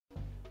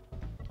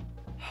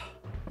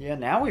Yeah,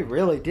 now we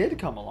really did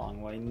come a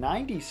long way.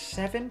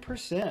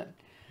 97%.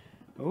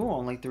 Ooh,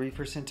 only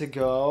 3% to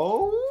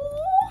go?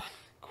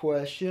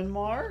 Question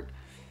mark.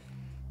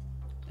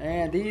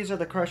 And these are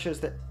the crushes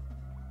that...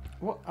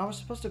 Well, I was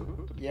supposed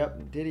to...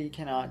 Yep, Diddy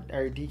cannot...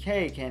 Or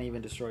DK can't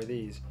even destroy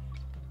these.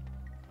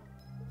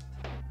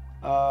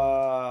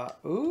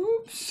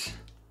 Oops.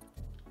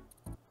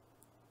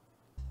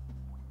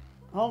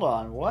 Hold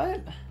on,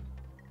 what?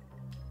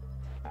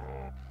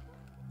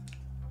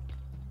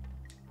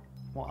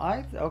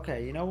 Well,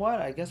 okay, you know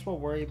what? I guess we'll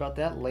worry about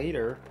that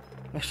later.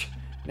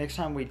 Next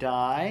time we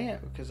die,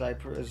 because I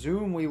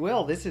presume we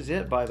will. This is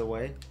it, by the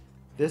way.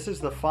 This is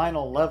the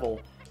final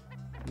level,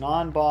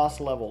 non-boss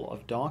level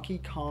of Donkey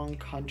Kong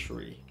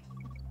Country.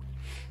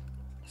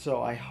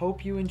 So I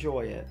hope you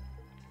enjoy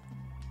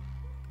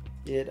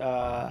it.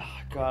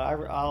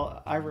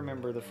 God, I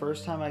remember the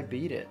first time I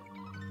beat it,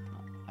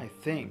 I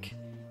think.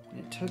 And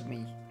it took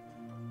me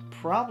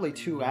probably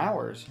 2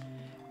 hours.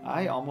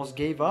 I almost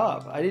gave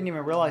up. I didn't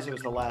even realize it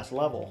was the last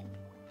level.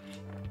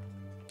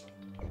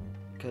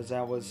 Because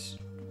that was...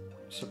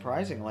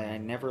 Surprisingly, I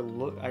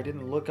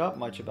didn't look up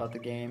much about the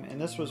game, and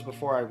this was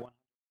before I went.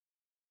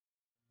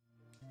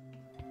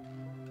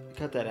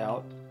 Cut that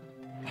out.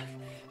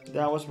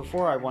 That was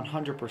before I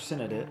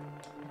 100%ed it.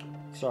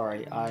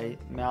 Sorry, I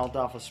mouthed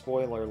off a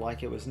spoiler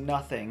like it was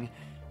nothing.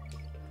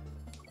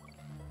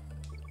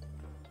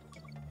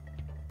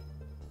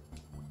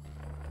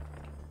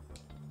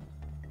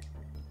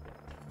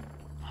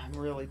 I'm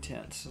really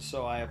tense,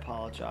 so I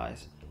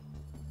apologize.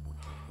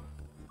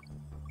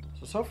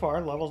 So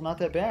far, level's not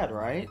that bad,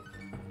 right?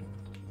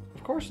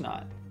 Of course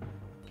not.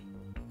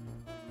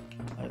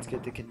 Let's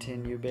get the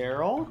continue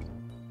barrel.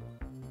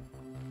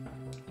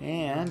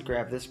 And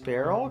grab this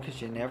barrel,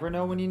 because you never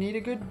know when you need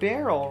a good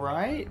barrel,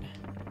 right?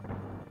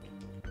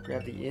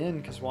 Grab the inn,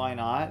 because why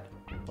not?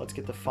 Let's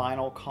get the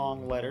final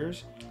Kong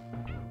letters.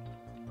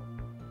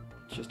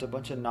 It's just a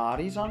bunch of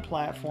naughties on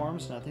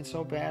platforms. Nothing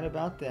so bad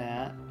about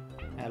that.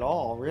 At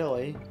all,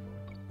 really.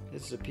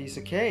 This is a piece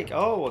of cake.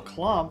 Oh, a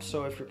clump.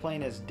 So if you're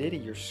playing as Diddy,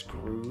 you're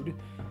screwed.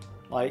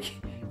 Like,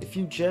 if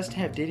you just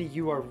have Diddy,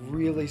 you are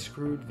really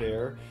screwed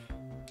there.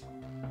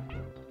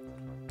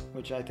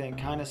 Which I think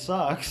kind of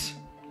sucks.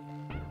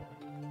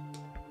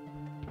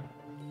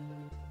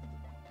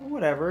 But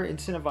whatever.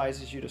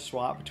 Incentivizes you to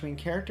swap between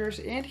characters.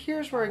 And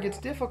here's where it gets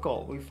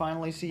difficult. We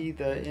finally see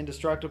the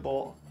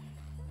indestructible,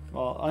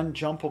 well,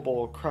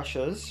 unjumpable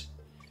crushes.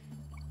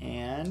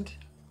 And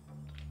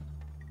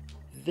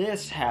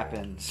this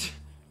happens.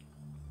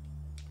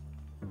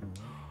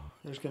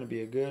 There's going to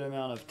be a good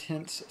amount of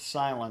tense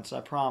silence, I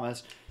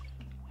promise.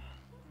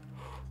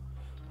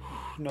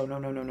 No, no,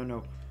 no, no, no,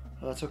 no.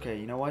 Oh, that's okay.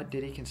 You know what?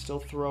 Diddy can still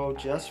throw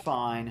just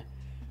fine.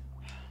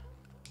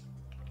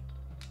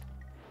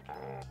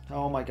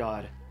 Oh my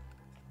god.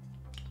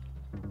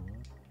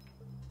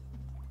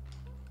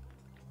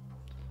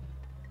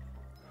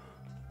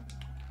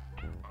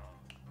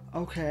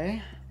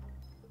 Okay.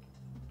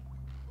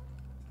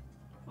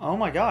 Oh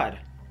my god.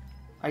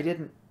 I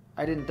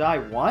didn't die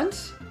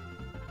once?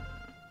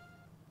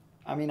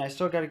 I mean, I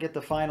still got to get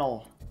the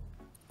final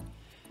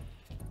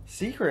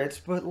secrets,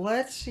 but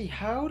let's see.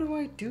 How do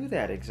I do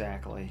that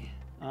exactly?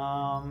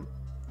 I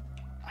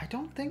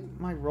don't think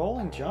my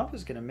rolling jump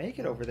is going to make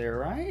it over there,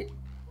 right?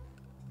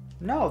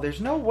 No,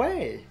 there's no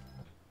way.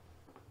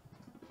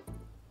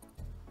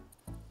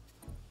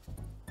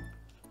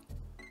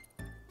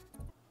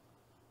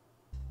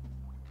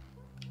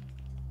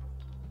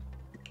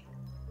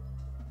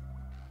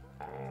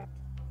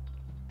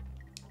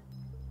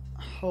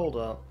 Hold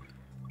up.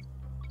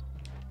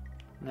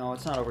 No,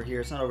 it's not over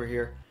here. It's not over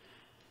here.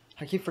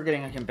 I keep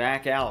forgetting I can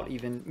back out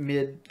even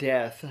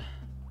mid-death.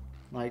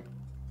 Like,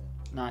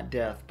 not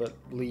death, but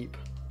leap.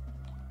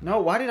 No,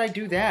 why did I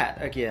do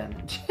that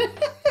again?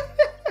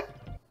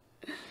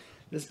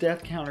 This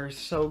death counter is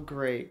so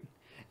great.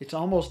 It's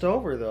almost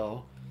over,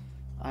 though.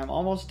 I'm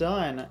almost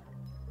done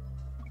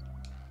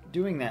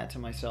doing that to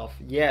myself.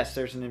 Yes,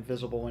 there's an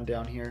invisible one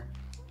down here.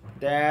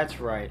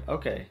 That's right.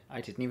 Okay, I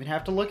didn't even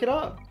have to look it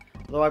up.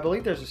 Though I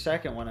believe there's a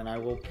second one, and I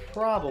will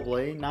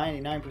probably,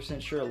 99%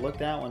 sure, look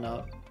that one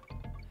up.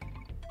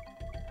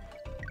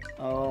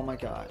 Oh my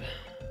god.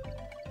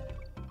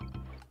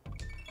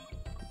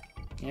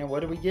 And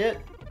what do we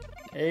get?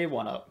 A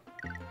 1-up.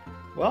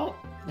 Well,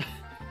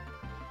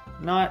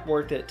 not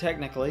worth it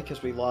technically,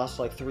 because we lost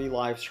like 3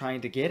 lives trying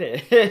to get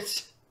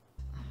it.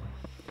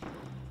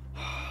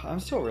 I'm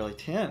still really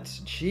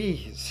tense.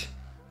 Jeez.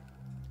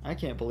 I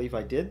can't believe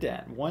I did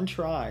that. One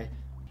try.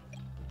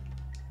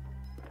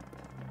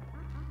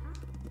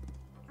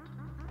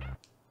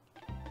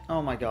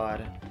 Oh my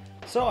god.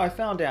 So I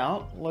found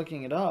out,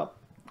 looking it up,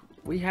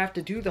 we have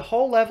to do the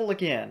whole level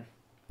again.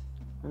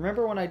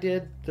 Remember when I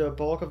did the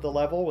bulk of the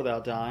level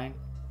without dying?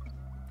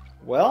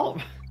 Well...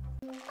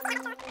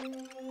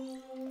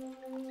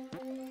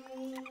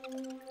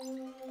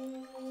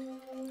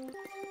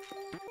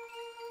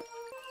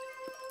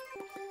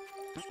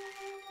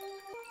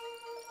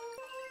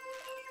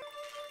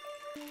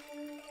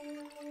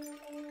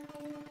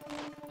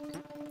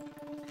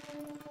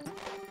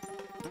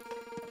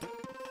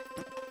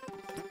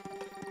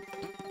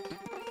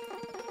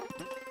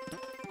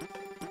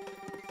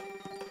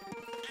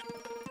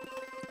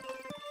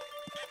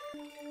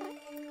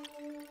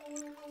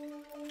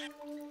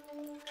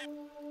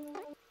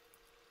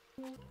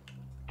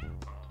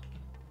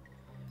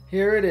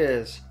 Here it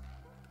is.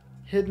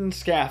 Hidden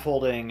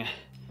scaffolding.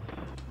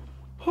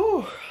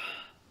 Whew.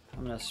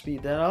 I'm going to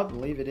speed that up and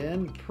leave it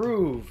in.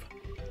 Prove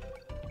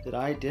that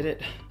I did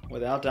it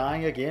without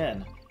dying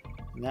again.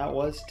 And that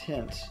was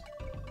tense.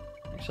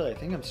 Actually, I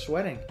think I'm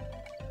sweating.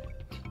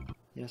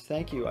 Yes,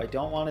 thank you. I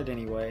don't want it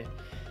anyway.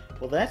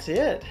 Well, that's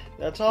it.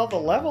 That's all the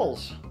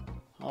levels.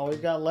 All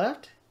we've got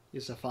left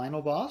is the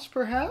final boss,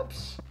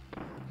 perhaps?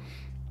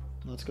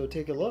 Let's go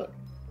take a look.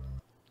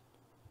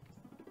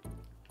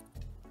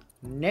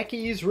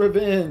 Necky's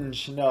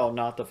Revenge. No,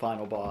 not the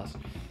final boss.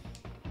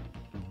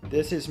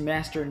 This is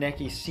Master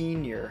Necky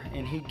Sr.,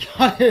 and he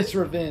got his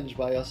revenge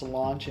by us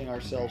launching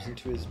ourselves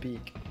into his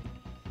beak.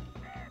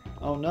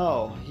 Oh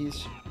no,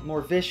 he's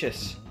more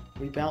vicious.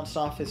 We bounced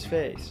off his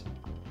face.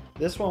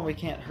 This one we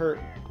can't hurt,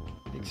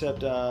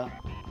 except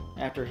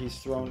after he's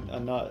thrown a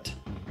nut.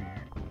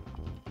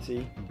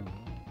 See?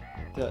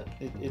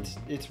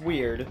 It's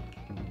weird.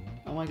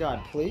 Oh my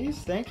god, please?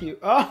 Thank you.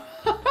 Oh!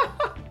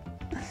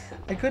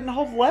 I couldn't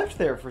hold left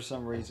there for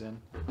some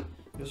reason.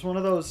 It was one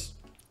of those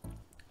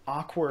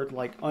awkward,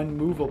 like,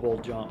 unmovable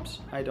jumps.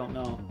 I don't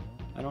know.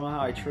 I don't know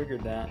how I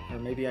triggered that. Or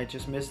maybe I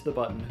just missed the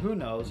button. Who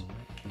knows?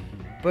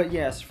 But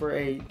yes, for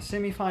a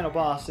semi-final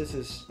boss, this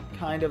is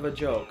kind of a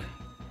joke.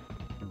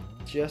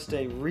 Just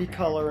a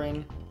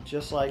recoloring,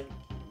 just like,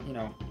 you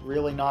know,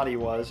 Really Naughty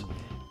was.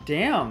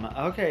 Damn!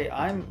 Okay,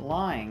 I'm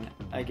lying,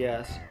 I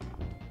guess.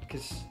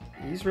 Because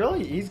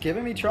he's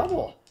giving me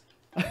trouble.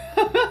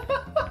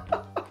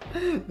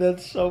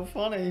 That's so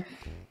funny.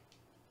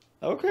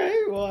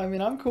 Okay, well, I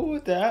mean, I'm cool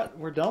with that.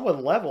 We're done with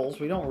levels.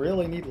 We don't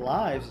really need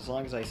lives as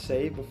long as I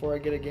save before I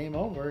get a game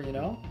over, you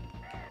know?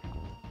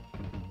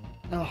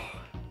 Oh.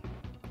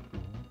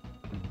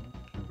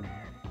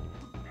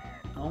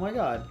 Oh my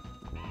god.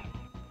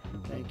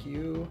 Thank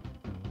you.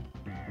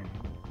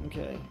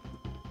 Okay.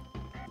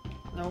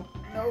 No,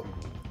 no.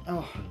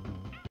 Oh.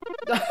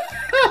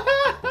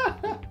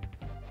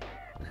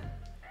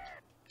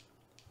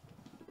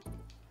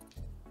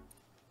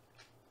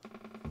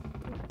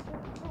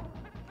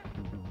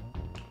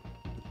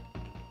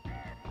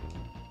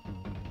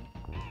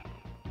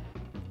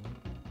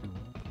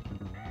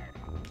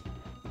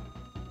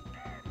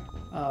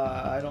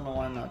 I don't know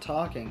why I'm not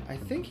talking. I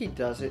think he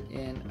does it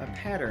in a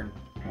pattern.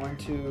 1,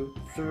 2,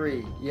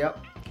 3.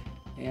 Yep.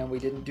 And we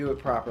didn't do it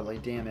properly.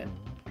 Damn it.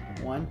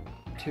 1,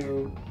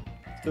 2,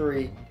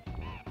 3.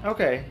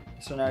 Okay.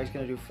 So now he's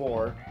going to do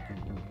 4.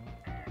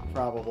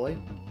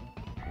 Probably.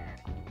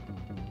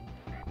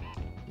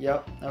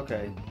 Yep.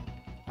 Okay.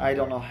 I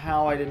don't know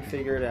how I didn't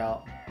figure it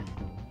out.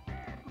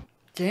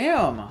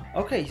 Damn!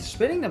 Okay, he's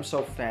spinning them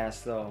so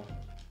fast, though.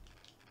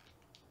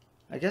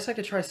 I guess I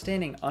could try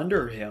standing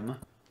under him.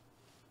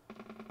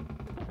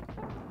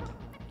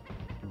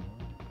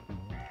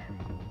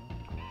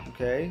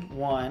 Okay,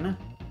 1,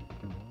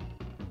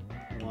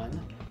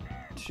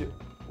 2.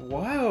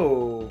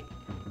 Whoa!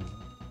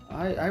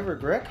 I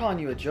regret calling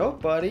you a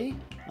joke, buddy.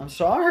 I'm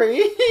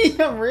sorry.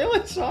 I'm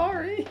really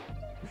sorry.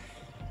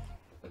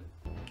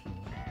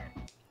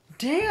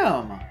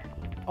 Damn!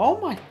 Oh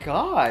my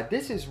god,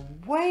 this is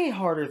way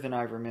harder than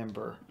I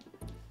remember.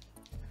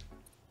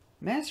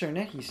 Master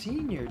Necky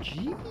Sr.,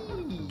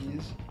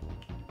 jeez.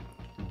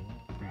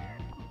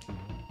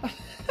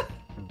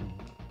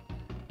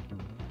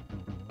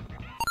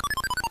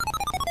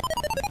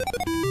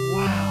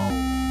 Wow.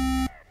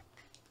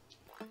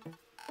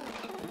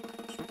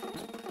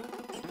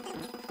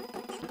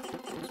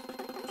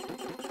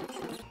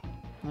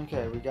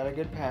 Okay, we got a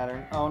good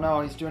pattern. Oh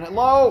no, he's doing it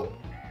low!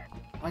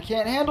 I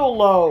can't handle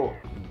low!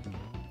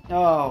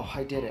 Oh,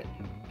 I did it.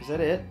 Is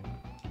that it?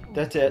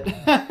 That's it.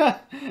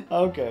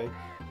 Okay.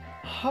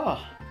 Huh.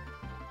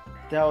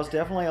 That was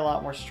definitely a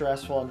lot more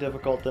stressful and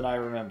difficult than I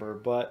remember,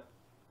 but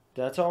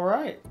that's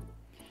alright.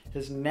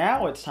 Because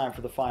now it's time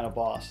for the final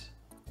boss.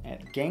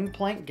 At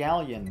Gangplank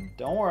Galleon.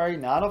 Don't worry,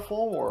 not a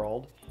full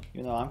world.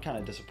 Even though I'm kind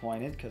of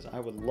disappointed because I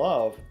would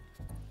love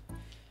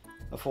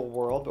a full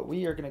world. But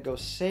we are going to go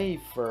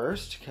save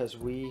first because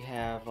we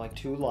have like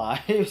 2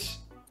 lives.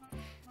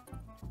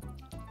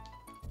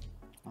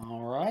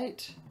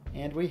 Alright.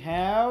 And we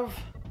have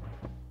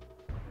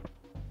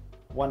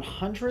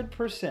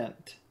 100%.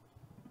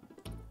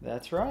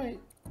 That's right.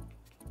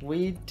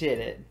 We did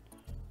it.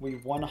 We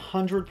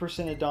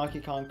 100% of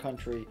Donkey Kong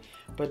Country.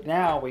 But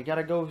now we got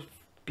to go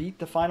beat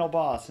the final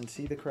boss and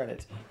see the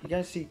credits. You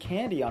guys see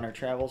Candy on her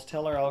travels.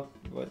 Tell her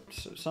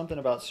something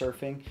about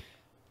surfing.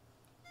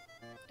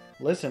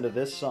 Listen to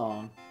this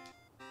song.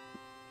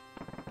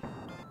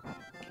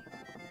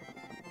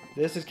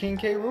 This is King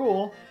K.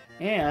 Rool,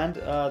 and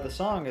the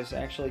song is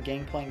actually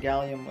Gangplank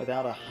Galleon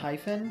without a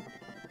hyphen.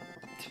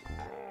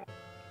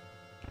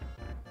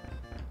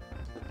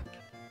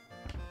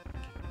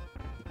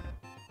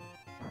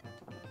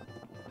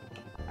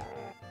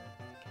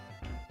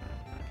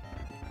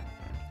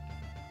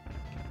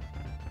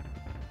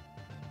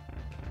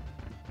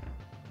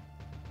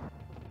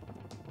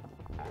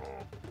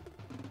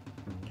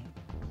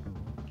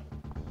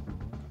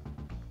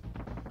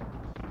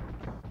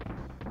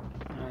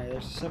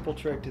 There's a simple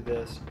trick to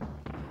this.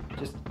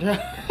 Just...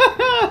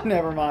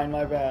 Never mind,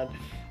 my bad.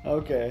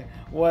 Okay,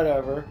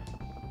 whatever.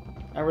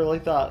 I really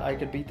thought I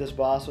could beat this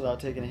boss without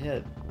taking a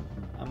hit.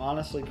 I'm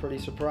honestly pretty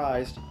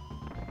surprised.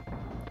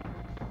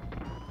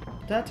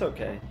 That's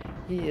okay.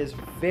 He is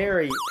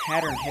very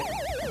pattern hit.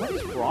 What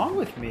is wrong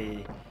with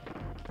me?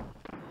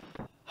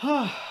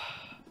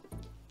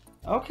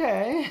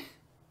 Okay.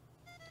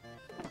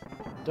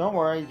 Don't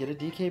worry, you get a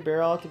DK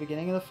barrel at the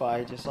beginning of the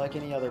fight, just like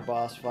any other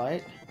boss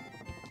fight.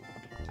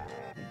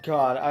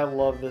 God, I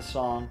love this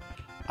song.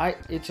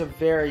 It's a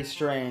very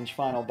strange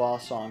final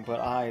boss song,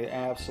 but I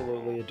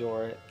absolutely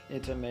adore it.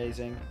 It's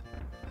amazing.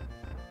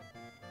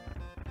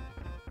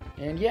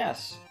 And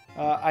yes,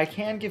 I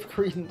can give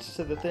credence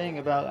to the thing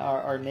about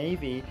our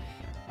Navy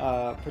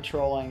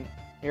patrolling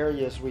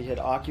areas we had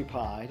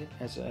occupied.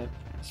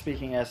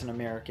 Speaking as an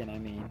American, I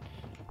mean.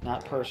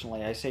 Not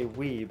personally. I say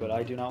we, but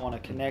I do not want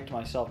to connect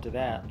myself to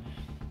that.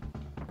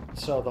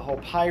 So the whole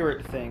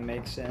pirate thing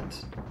makes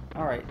sense.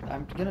 Alright,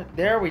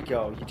 there we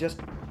go. You just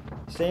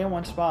stay in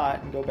one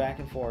spot and go back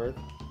and forth.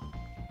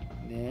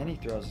 And then he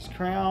throws his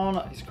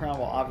crown. His crown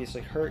will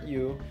obviously hurt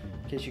you,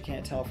 in case you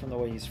can't tell from the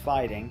way he's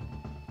fighting.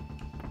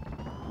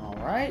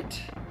 Alright.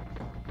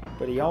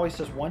 But he always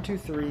does 1, 2,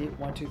 3,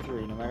 1, 2,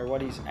 3, no matter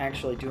what he's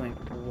actually doing.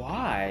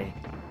 Why?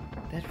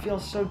 That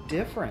feels so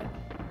different.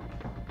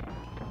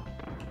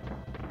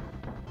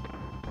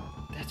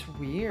 That's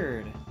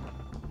weird.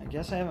 I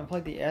guess I haven't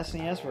played the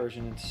SNES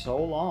version in so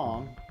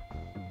long.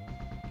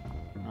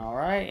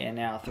 Alright, and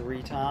now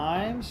 3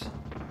 times.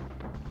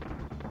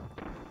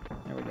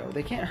 There we go.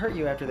 They can't hurt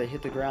you after they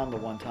hit the ground the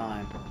one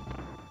time.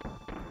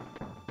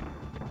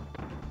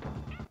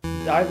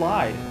 I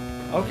lied.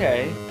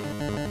 Okay.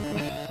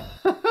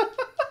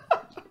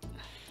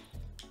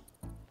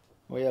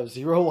 We have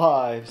 0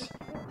 lives.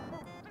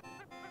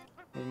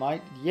 We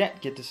might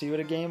yet get to see what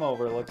a game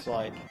over looks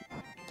like.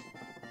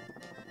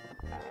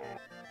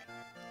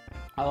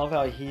 I love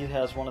how he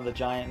has one of the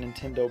giant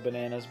Nintendo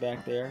bananas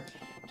back there.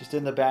 Just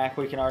in the back,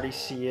 we can already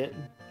see it.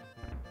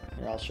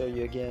 Here, I'll show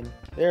you again.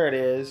 There it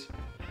is.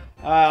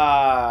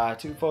 Ah,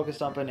 too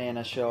focused on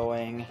banana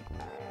showing.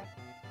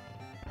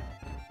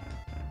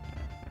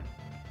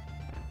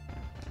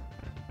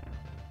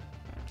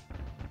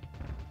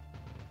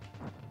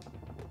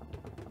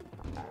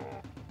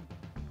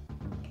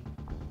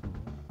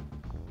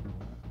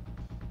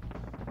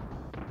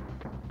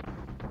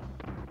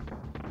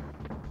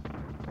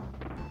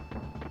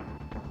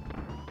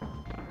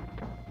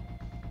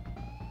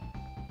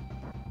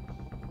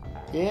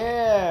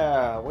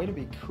 Yeah, way to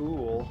be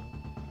cool.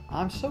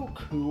 I'm so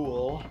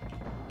cool.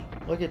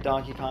 Look at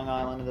Donkey Kong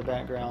Island in the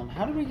background.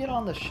 How did we get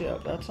on the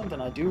ship? That's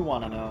something I do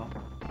want to know.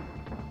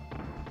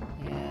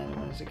 And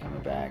when is it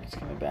coming back? It's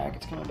coming back.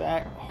 It's coming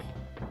back. Oh.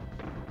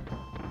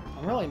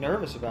 I'm really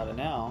nervous about it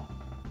now.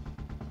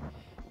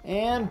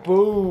 And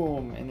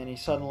boom! And then he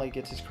suddenly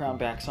gets his crown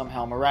back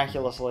somehow,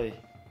 miraculously.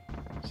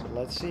 So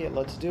let's see it.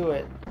 Let's do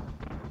it.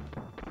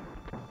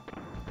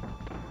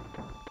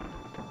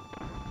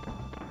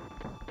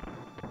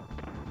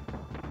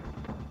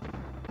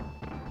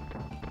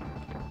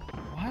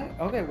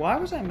 Okay, why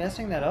was I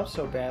messing that up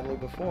so badly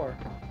before?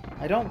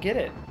 I don't get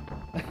it.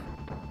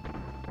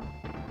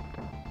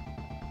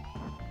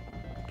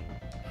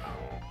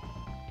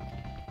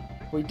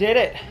 We did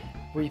it!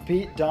 We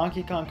beat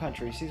Donkey Kong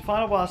Country. See, the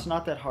final boss is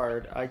not that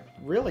hard. I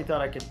really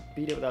thought I could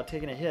beat it without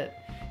taking a hit.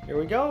 Here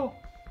we go!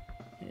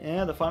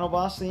 Yeah, the final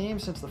boss theme,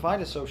 since the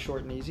fight is so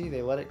short and easy,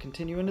 they let it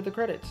continue into the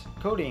credits.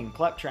 Coding,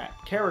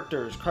 claptrap,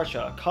 characters,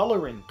 Crusha,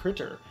 coloring,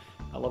 critter.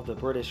 I love the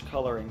British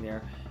coloring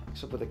there.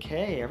 Except with a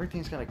K.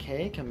 Everything's got a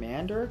K.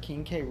 Commander,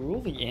 King K.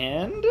 Rool, the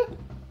end?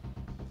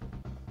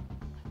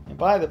 And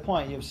by the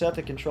point, you've set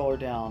the controller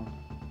down.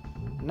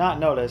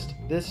 Not noticed.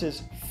 This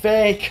is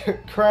fake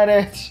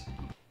credits.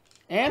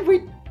 And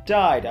we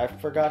died. I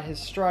forgot his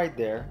stride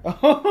there.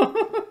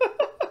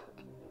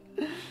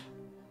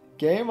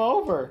 Game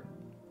over.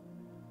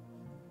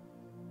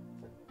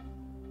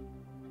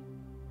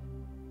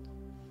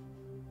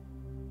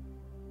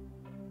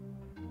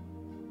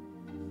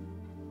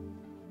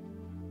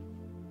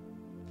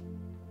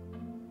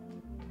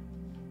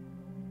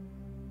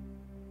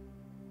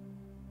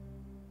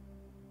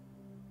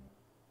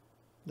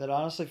 That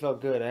honestly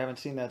felt good. I haven't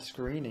seen that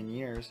screen in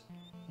years.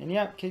 And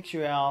yep, kicks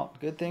you out.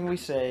 Good thing we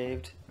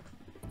saved.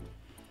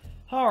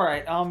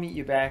 Alright, I'll meet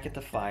you back at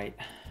the fight.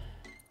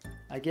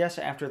 I guess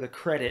after the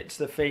credits,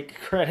 the fake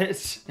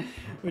credits.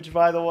 Which,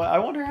 by the way, I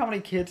wonder how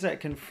many kids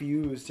that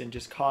confused and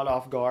just caught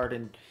off guard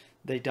and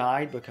they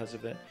died because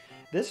of it.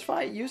 This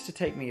fight used to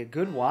take me a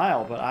good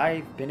while, but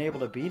I've been able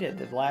to beat it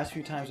the last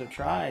few times I've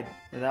tried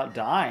without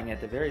dying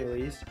at the very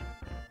least.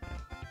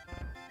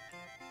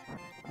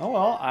 Oh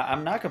well,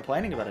 I'm not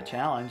complaining about a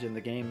challenge and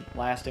the game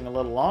lasting a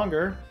little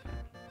longer.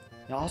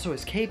 And also,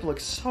 his cape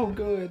looks so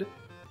good.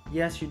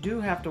 Yes, you do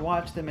have to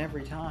watch them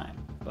every time.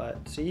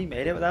 But, see,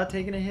 made it without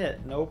taking a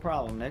hit. No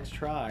problem. Next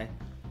try.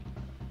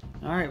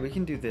 Alright, we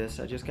can do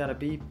this. I just gotta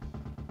be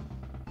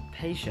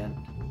patient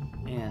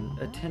and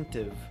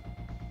attentive.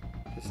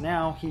 Because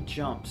now he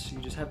jumps. You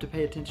just have to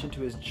pay attention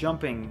to his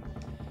jumping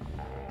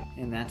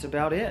And that's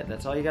about it.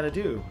 That's all you gotta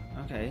do.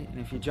 Okay, and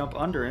if you jump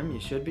under him, you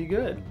should be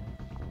good.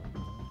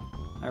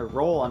 Or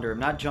roll under him,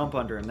 not jump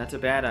under him. That's a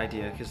bad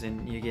idea, because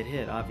then you get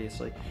hit,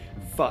 obviously.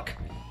 Fuck.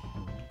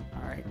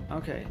 Alright,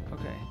 okay,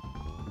 okay.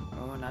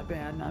 Oh, not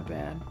bad, not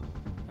bad.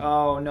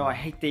 Oh, no, I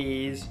hate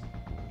these.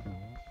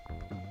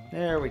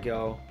 There we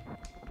go.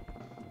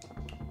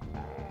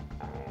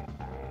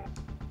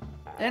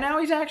 And now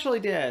he's actually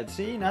dead.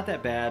 See? Not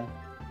that bad.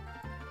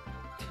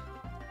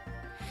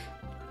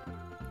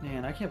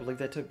 Man, I can't believe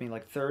that took me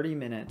like 30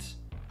 minutes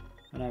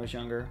when I was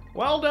younger.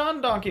 Well done,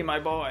 Donkey, my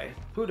boy.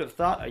 Who'd have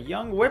thought a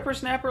young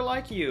whippersnapper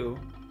like you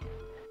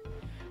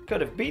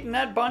could have beaten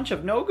that bunch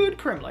of no-good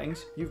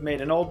Kremlings? You've made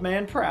an old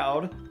man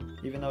proud,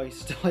 even though he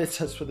still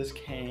hits us with his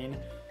cane.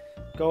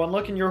 Go and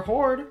look in your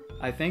hoard.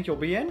 I think you'll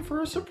be in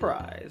for a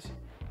surprise.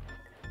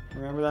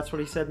 Remember, that's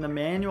what he said in the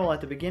manual at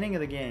the beginning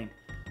of the game.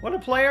 What a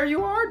player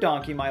you are,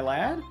 Donkey, my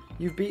lad.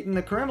 You've beaten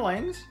the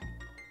Kremlings.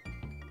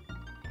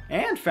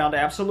 And found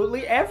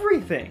absolutely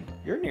everything.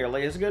 You're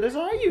nearly as good as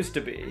I used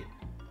to be.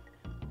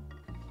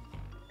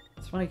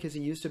 It's funny because he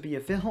used to be a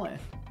villain.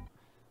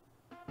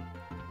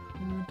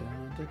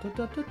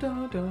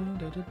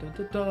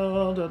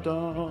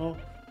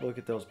 Look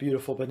at those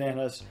beautiful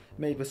bananas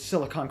made with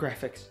silicon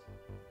graphics.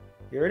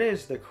 Here it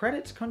is, the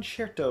Credits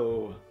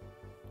Concerto.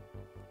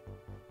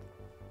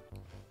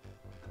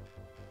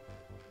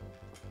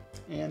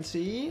 And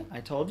see, I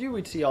told you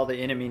we'd see all the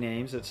enemy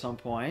names at some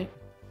point.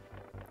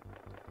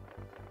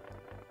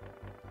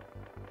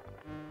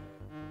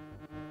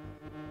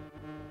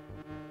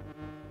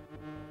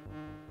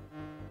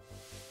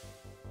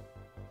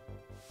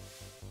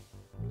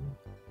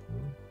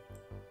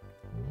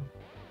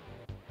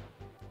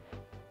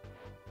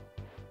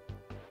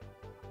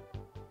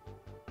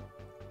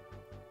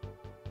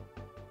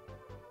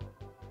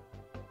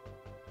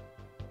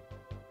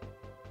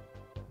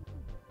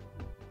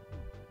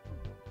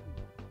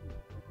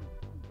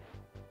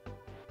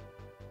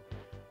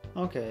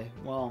 Okay,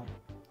 well,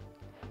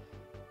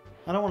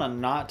 I don't want to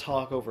not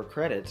talk over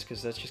credits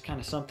because that's just kind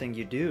of something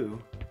you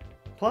do.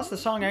 Plus, the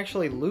song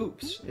actually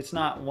loops. It's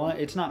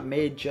not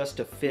made just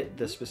to fit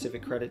the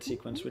specific credit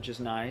sequence, which is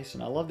nice.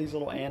 And I love these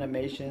little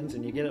animations,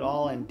 and you get it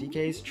all in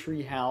DK's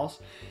treehouse.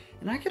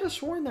 And I could have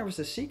sworn there was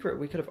a secret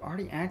we could have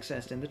already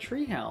accessed in the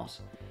treehouse.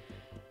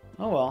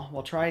 Oh well,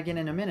 we'll try again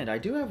in a minute. I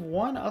do have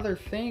one other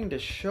thing to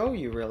show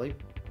you, really,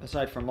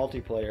 aside from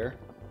multiplayer.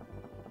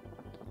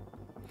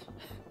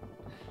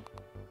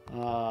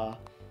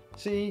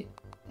 See,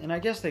 and I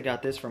guess they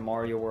got this from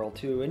Mario World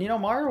too. And you know,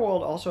 Mario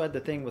World also had the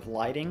thing with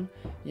lighting,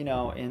 you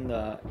know, in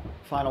the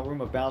final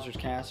room of Bowser's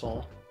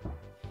Castle.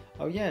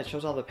 Oh yeah, it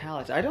shows all the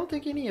palettes. I don't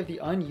think any of the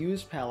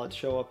unused palettes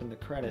show up in the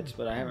credits,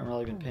 but I haven't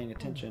really been paying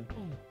attention.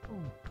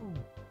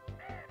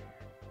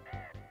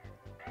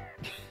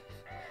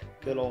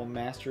 Good old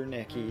Master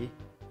Nicky.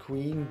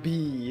 Queen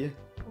Bee.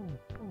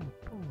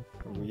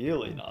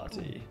 Really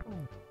naughty.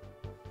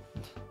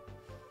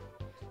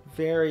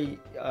 Very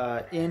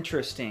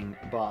interesting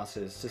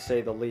bosses, to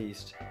say the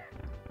least.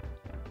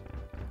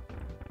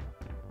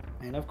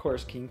 And of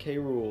course, King K.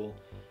 Rool.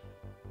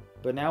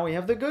 But now we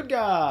have the good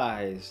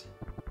guys.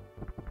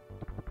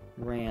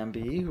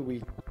 Rambi, who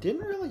we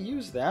didn't really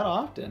use that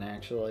often,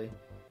 actually.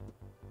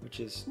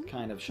 Which is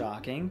kind of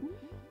shocking.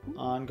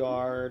 On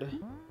Guard.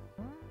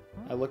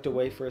 I looked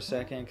away for a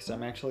second because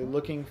I'm actually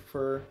looking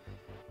for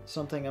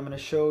something I'm going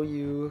to show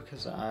you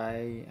because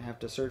I have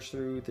to search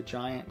through the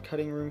giant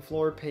cutting room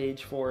floor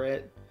page for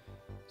it.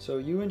 So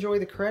you enjoy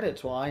the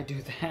credits while I do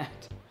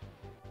that.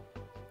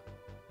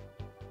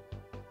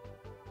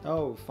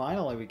 Oh,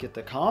 finally we get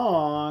the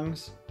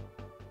Kongs.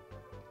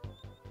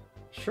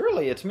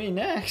 Surely it's me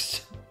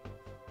next.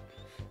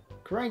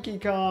 Cranky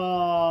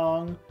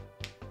Kong.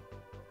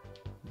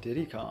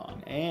 Diddy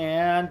Kong.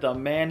 And the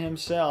man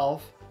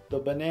himself, the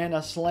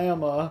Banana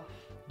Slammer,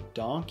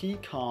 Donkey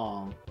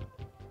Kong.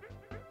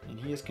 And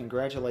he is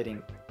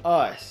congratulating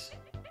us.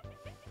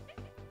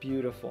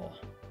 Beautiful.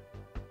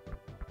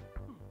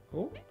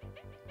 Oh.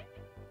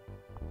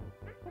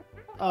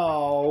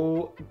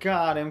 Oh,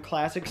 got him.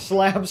 Classic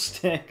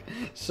slapstick.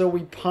 So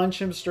we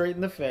punch him straight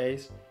in the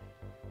face.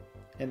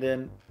 And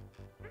then...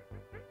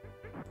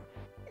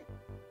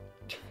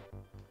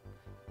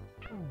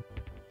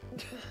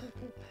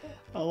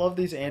 I love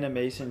these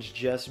animations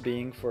just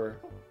being for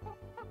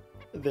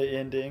the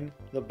ending.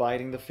 The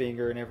biting the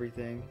finger and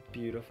everything.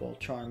 Beautiful.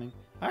 Charming.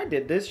 I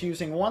did this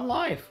using 1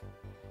 life.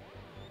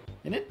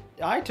 And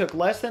I took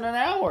less than an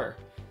hour.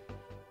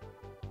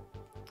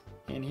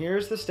 And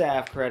here's the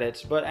staff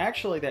credits. But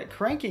actually that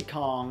Cranky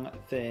Kong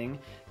thing,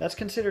 that's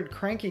considered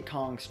Cranky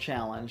Kong's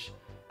challenge.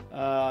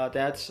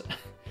 That's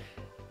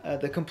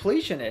the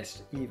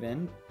Completionist,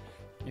 even.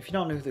 If you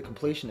don't know who the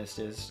Completionist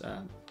is,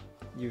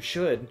 you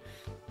should,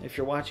 if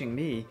you're watching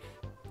me.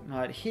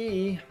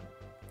 He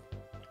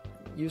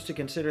used to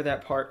consider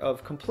that part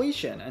of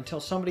completion until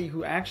somebody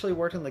who actually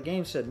worked in the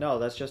game said, no,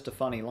 that's just a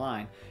funny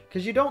line.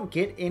 Because you don't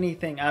get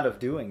anything out of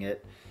doing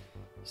it.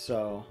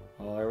 So,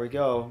 well, there we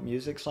go.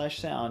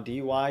 Music/sound.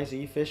 D. Wise,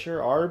 E.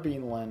 Fisher, R.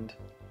 Beanland.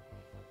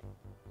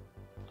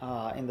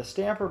 And the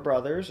Stamper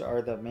brothers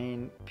are the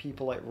main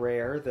people at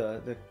Rare,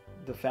 the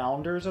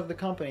founders of the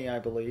company, I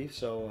believe.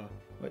 So,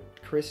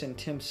 Chris and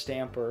Tim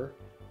Stamper.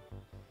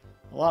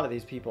 A lot of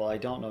these people I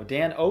don't know.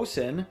 Dan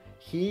Osen,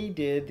 he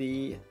did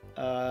the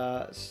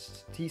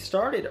he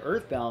started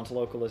Earthbound's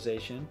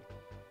localization,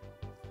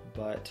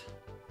 but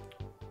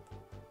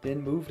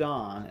then moved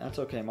on. That's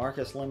okay.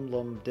 Marcus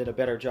Lindblom did a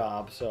better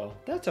job, so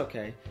that's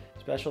okay.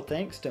 Special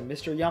thanks to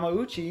Mr.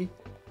 Yamauchi.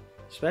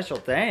 Special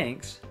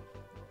thanks.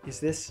 Is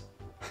this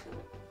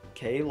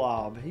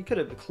K-Lob? He could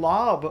have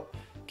Klob,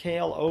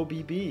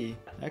 K-L-O-B-B.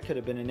 That could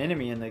have been an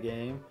enemy in the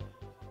game.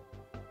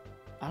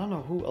 I don't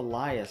know who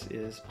Elias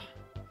is.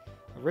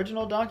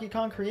 Original Donkey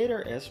Kong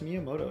creator S.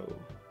 Miyamoto.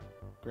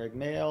 Greg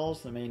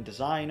Mayles, the main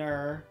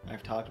designer.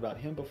 I've talked about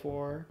him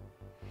before.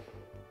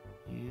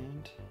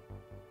 And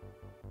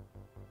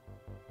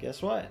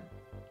guess what?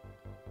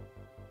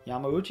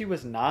 Yamauchi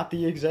was not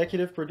the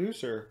executive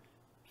producer.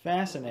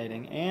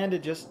 Fascinating. And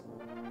it just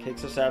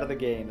kicks us out of the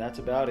game. That's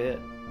about it.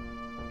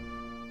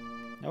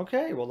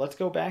 Okay, well, let's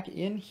go back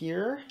in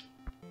here.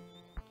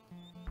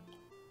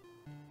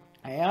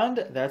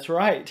 And that's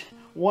right.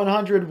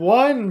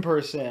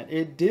 101%.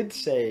 It did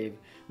save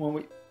when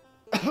we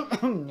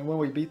when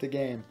we beat the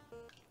game.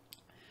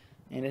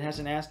 And it has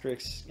an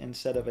asterisk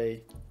instead of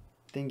a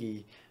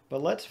thingy.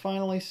 But let's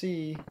finally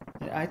see.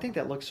 I think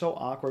that looks so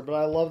awkward, but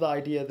I love the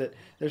idea that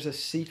there's a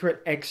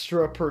secret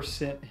extra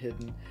 %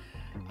 hidden.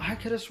 I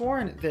could have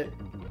sworn that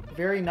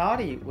Very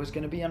Naughty was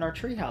going to be in our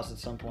treehouse at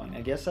some point.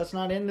 I guess that's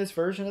not in this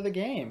version of the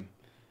game.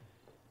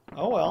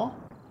 Oh well.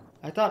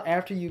 I thought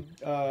after you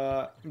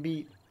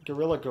beat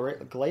Gorilla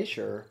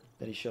Glacier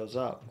that he shows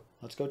up.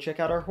 Let's go check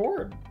out our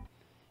horde.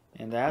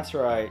 And that's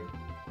right.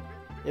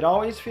 It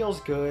always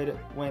feels good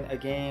when a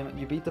game,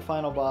 you beat the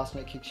final boss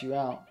and it kicks you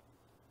out.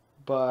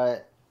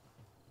 But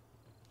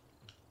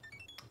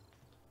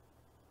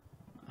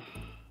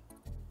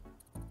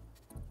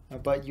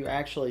you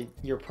actually,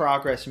 your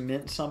progress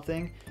meant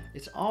something.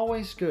 It's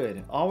always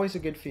good. Always a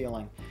good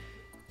feeling.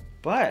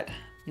 But,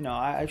 you know,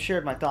 I've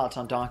shared my thoughts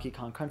on Donkey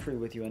Kong Country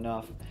with you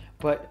enough.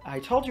 But I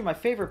told you my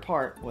favorite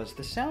part was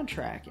the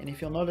soundtrack. And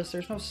if you'll notice,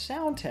 there's no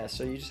sound test.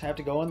 So you just have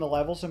to go in the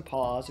levels and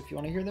pause if you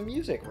want to hear the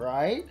music,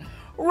 right?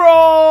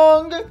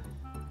 Wrong!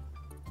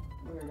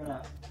 We're going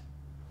to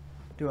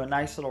do a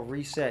nice little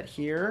reset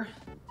here.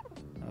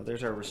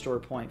 There's our restore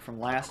point from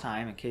last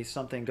time in case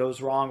something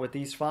goes wrong with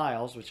these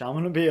files, which I'm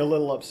going to be a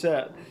little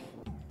upset.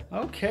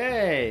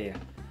 Okay.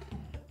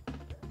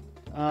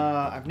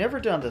 I've never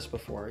done this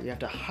before. You have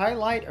to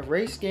highlight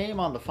Erase Game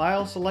on the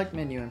File Select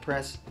menu and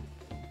press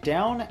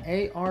down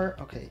AR.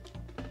 Okay.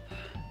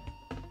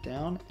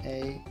 Down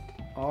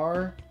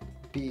AR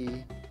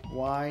B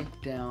Y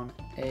down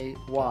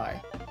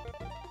AY.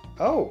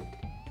 Oh.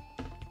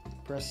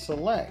 Press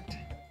Select.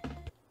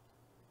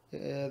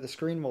 The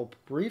screen will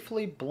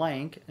briefly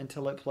blank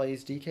until it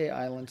plays DK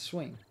Island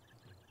Swing,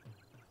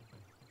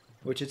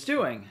 which it's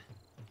doing.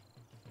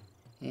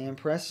 And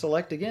press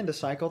Select again to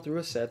cycle through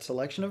a set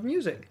selection of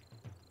music.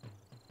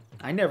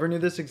 I never knew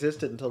this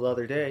existed until the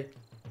other day.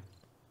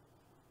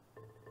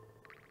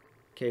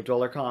 Cave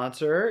Dweller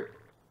Concert.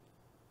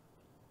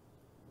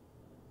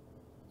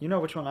 You know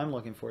which one I'm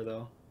looking for,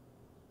 though.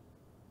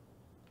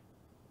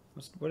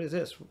 What is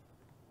this?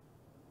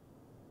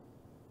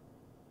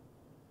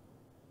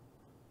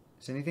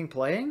 Is anything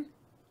playing?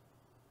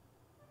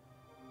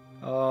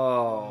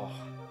 Oh.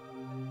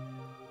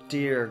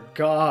 Dear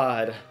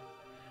God.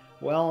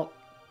 Well,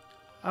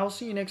 I'll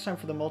see you next time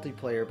for the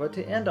multiplayer. But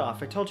to end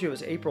off, I told you it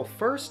was April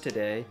 1st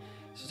today.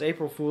 This is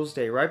April Fool's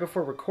Day. Right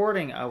before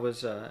recording, I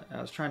was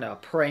trying to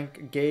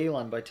prank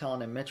Galen by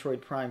telling him Metroid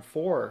Prime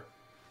 4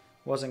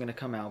 wasn't going to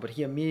come out. But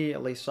he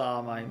immediately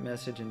saw my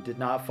message and did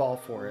not fall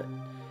for it.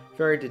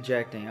 Very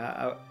dejecting.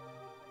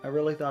 I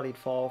really thought he'd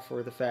fall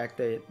for the fact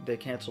that they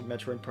canceled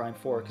Metroid Prime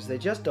 4 because they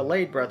just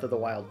delayed Breath of the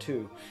Wild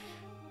 2.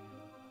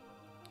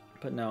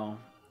 But no.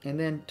 And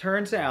then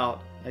turns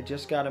out I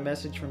just got a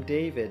message from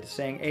David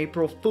saying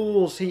April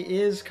Fools, he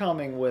is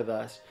coming with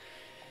us.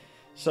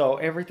 So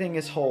everything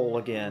is whole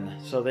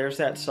again. So there's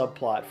that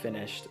subplot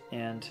finished.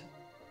 And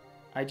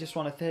I just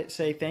want to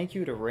say thank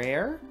you to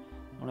Rare.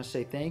 I want to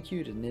say thank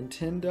you to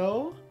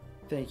Nintendo.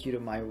 Thank you to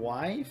my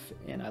wife,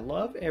 and I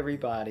love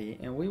everybody.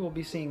 And we will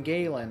be seeing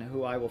Galen,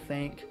 who I will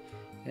thank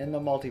in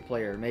the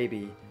multiplayer,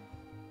 maybe.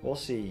 We'll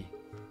see.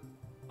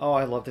 Oh,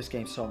 I love this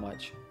game so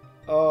much.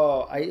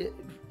 Oh,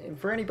 and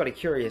for anybody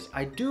curious,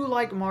 I do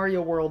like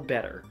Mario World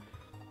better.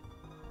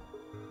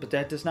 But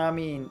that does not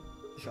mean...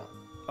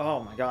 Oh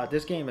my god,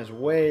 this game is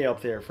way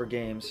up there for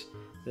games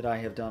that I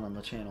have done on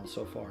the channel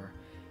so far.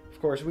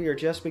 Of course, we are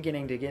just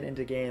beginning to get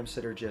into games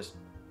that are just...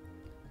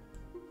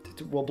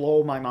 will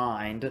blow my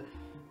mind.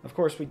 Of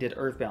course, we did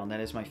Earthbound. That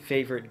is my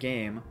favorite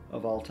game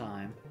of all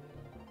time.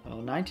 Well,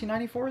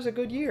 1994 is a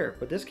good year,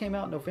 but this came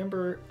out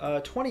November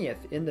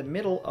 20th, in the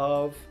middle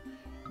of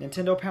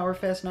Nintendo Power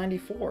Fest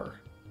 94.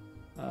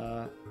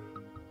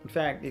 In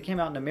fact, it came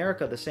out in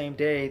America the same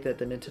day that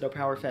the Nintendo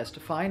Power Fest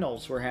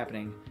finals were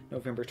happening,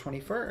 November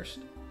 21st.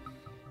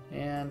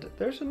 And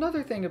there's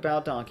another thing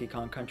about Donkey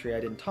Kong Country I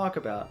didn't talk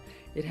about.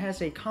 It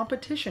has a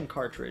competition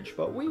cartridge,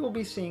 but we will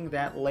be seeing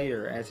that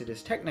later as it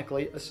is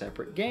technically a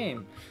separate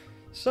game.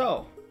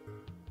 So,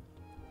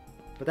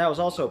 but that was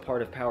also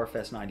part of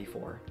PowerFest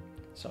 94.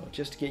 So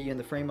just to get you in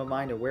the frame of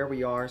mind of where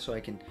we are so I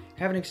can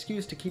have an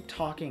excuse to keep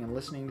talking and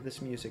listening to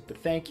this music. But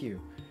thank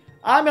you.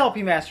 I'm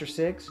LP Master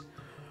 6.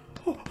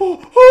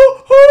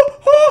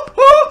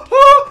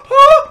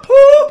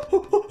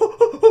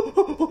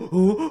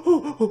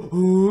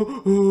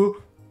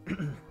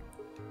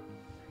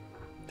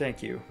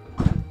 Thank you.